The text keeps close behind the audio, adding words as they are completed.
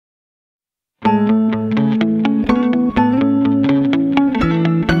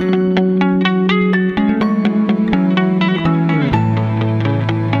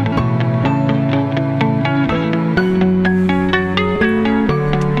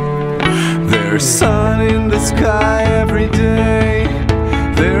There's sun in the sky every day.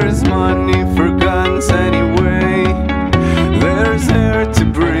 There is money for guns anyway. There's air to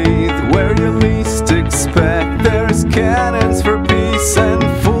breathe where you least expect. There's cannons for peace and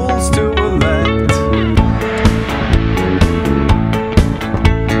fools to elect.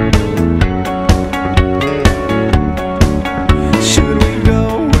 Should we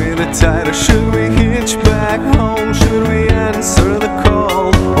go with the tide or should we hitch back home? Should we answer the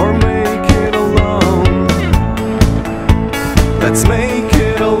call or make it alone? Let's make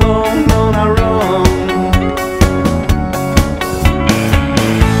it alone on our own.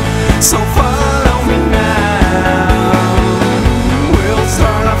 So follow me now. We'll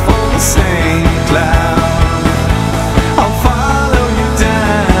start off on the same cloud. I'll follow you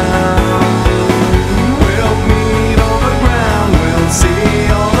down. We'll meet on the ground. We'll see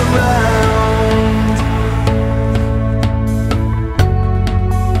all around.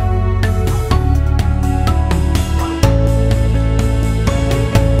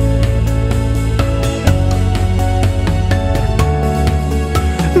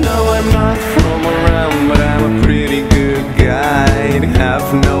 No, I'm not from around, but I'm a pretty good guide.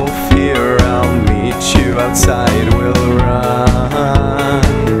 Have no fear, I'll meet you outside. We'll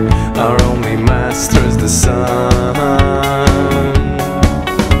run, our only master's the sun.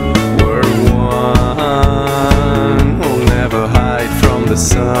 We're one, we'll never hide from the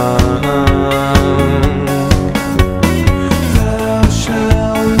sun. Thou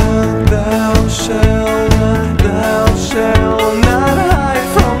shalt not, thou shalt not, thou shalt not hide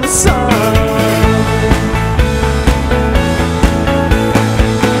from the sun.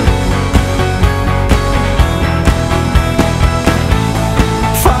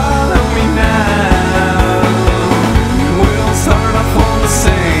 Follow me now. We'll start off on the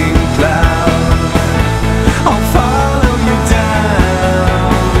same cloud. I'll follow you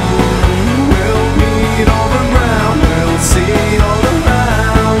down. We'll meet on the ground. We'll see all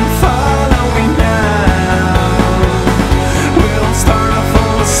around. Follow me now. We'll start off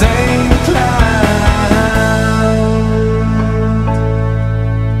on the same cloud.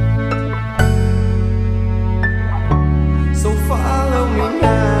 So follow me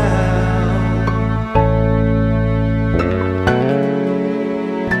now.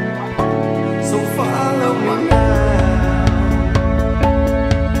 So follow me now.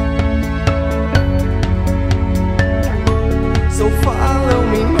 So follow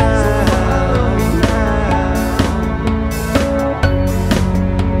me now.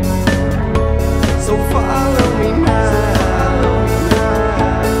 So follow me now.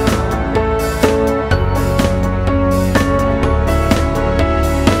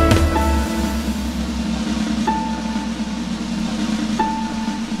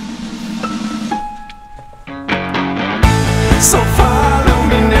 So